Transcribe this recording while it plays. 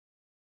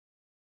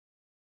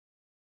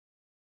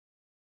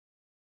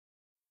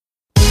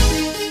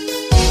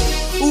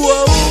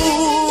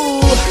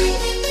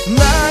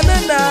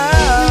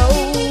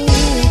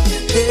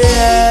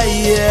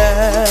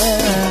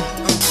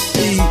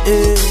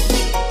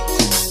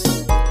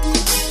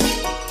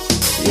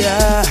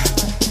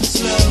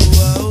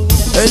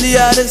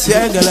Earlier this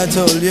year, girl, I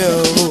told you,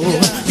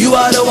 you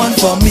are the one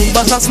for me.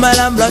 But I smile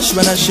and blush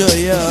when I show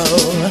you,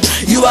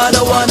 you are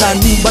the one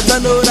I need. But I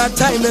know that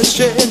time has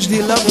changed,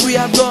 the love we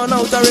have gone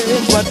out of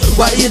range. But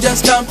why you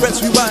just can't press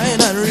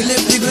rewind and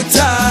relive the good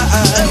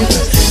time?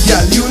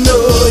 Girl, you know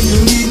you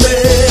need me,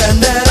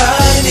 and that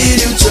I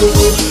need you too.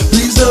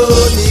 Please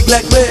don't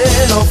neglect me,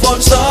 no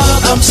false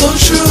stop, I'm so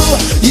true.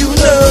 You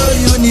know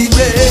you need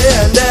me,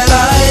 and that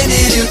I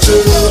need you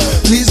too.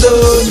 Please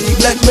don't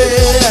neglect me.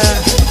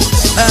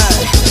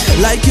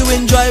 Like you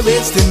enjoy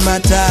wasting my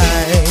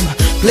time,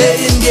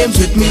 playing games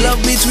with me,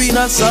 love between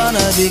us on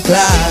a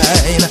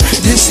decline.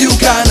 This you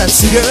cannot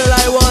see, girl,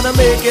 I wanna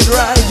make it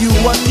right. You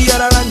want the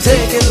other and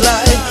take it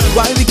light.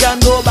 Why we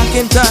can't go back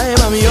in time,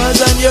 I'm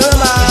yours and you're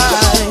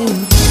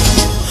mine.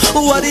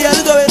 What the hell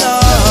going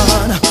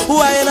on?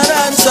 Why you not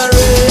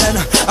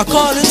answering? I'm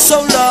calling so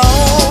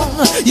long,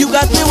 you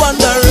got me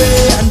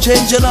wondering.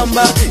 Change your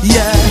number,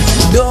 yeah,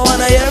 don't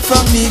wanna hear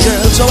from me,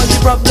 girl. So what's the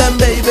problem,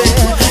 baby?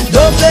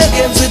 Don't play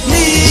games with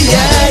me,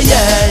 yeah,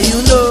 yeah. You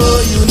know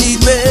you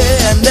need me,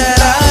 and that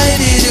I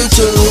need you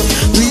too.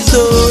 Please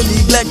don't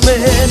neglect me,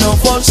 no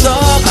false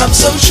stop, I'm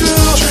so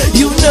true.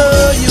 You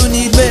know you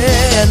need me,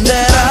 and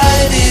that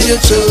I need you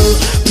too.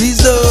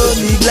 Please don't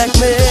neglect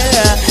me.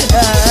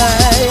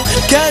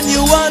 Can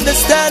you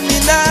understand me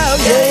now?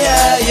 Yeah,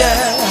 yeah,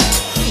 yeah.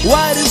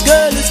 Why this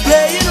girl is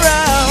playing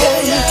around?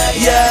 Yeah, yeah,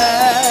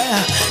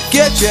 yeah.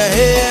 Get your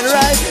head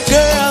right,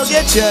 girl,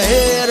 get your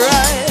head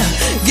right.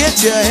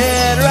 Get your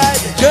head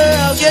right,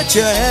 girl, get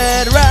your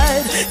head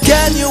right.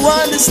 Can you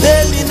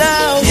understand me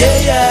now? Yeah,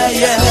 yeah,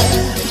 yeah.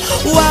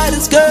 Why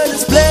this girl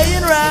is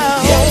playing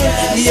around?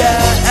 Yeah,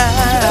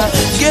 yeah.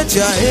 Get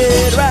your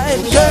head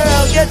right,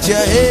 girl, get your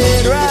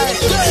head right.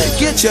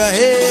 Get your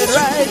head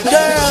right,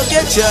 girl,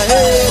 get your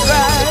head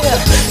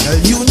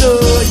right. You know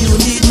you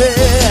need me,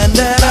 and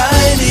that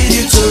I need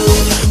you too.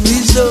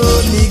 Please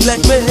don't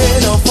neglect me,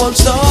 no false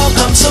stop,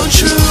 I'm so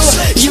true.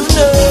 You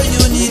know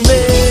you need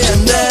me,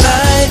 and that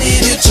I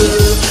need you too.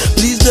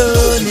 Please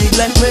don't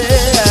neglect me,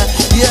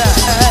 yeah.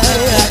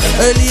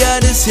 Earlier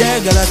this year,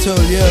 girl, I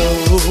told you,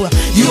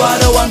 you are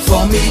the one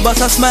for me.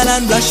 But I smile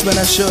and blush when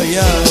I show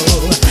you,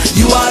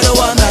 you are the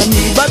one I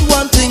need. But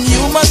one thing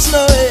you must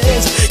know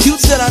is, you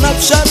still an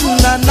option,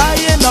 and I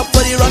ain't up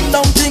for the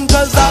rundown thing.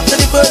 Cause after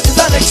the first is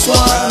the next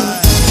one.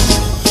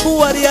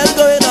 What the hell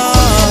going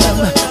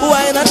on?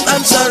 Why not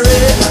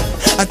answering?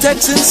 I'm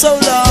texting so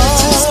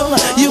long,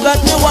 you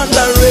got me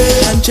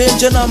wondering. And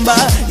change your number,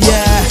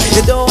 yeah.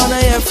 You don't wanna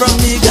hear from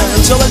me, girl.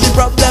 So what's the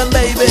problem,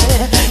 baby?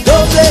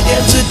 Don't play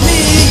games with me,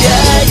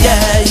 yeah,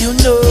 yeah. You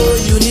know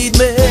you need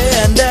me,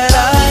 and that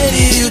I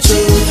need you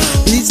too.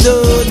 Please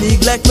don't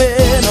neglect me,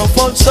 no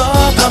false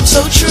stop, I'm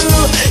so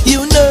true.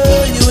 You know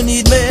you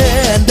need me,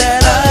 and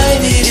that I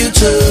need you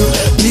too.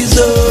 Please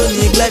don't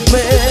neglect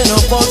me, no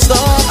false stop,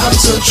 I'm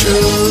so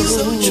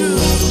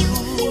true.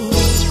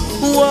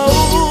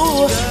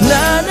 Whoa,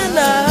 na na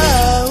na,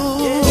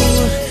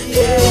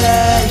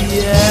 yeah,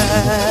 yeah.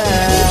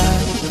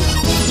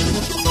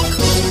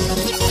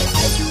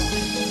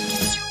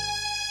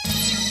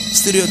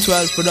 Studio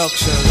 12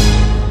 production.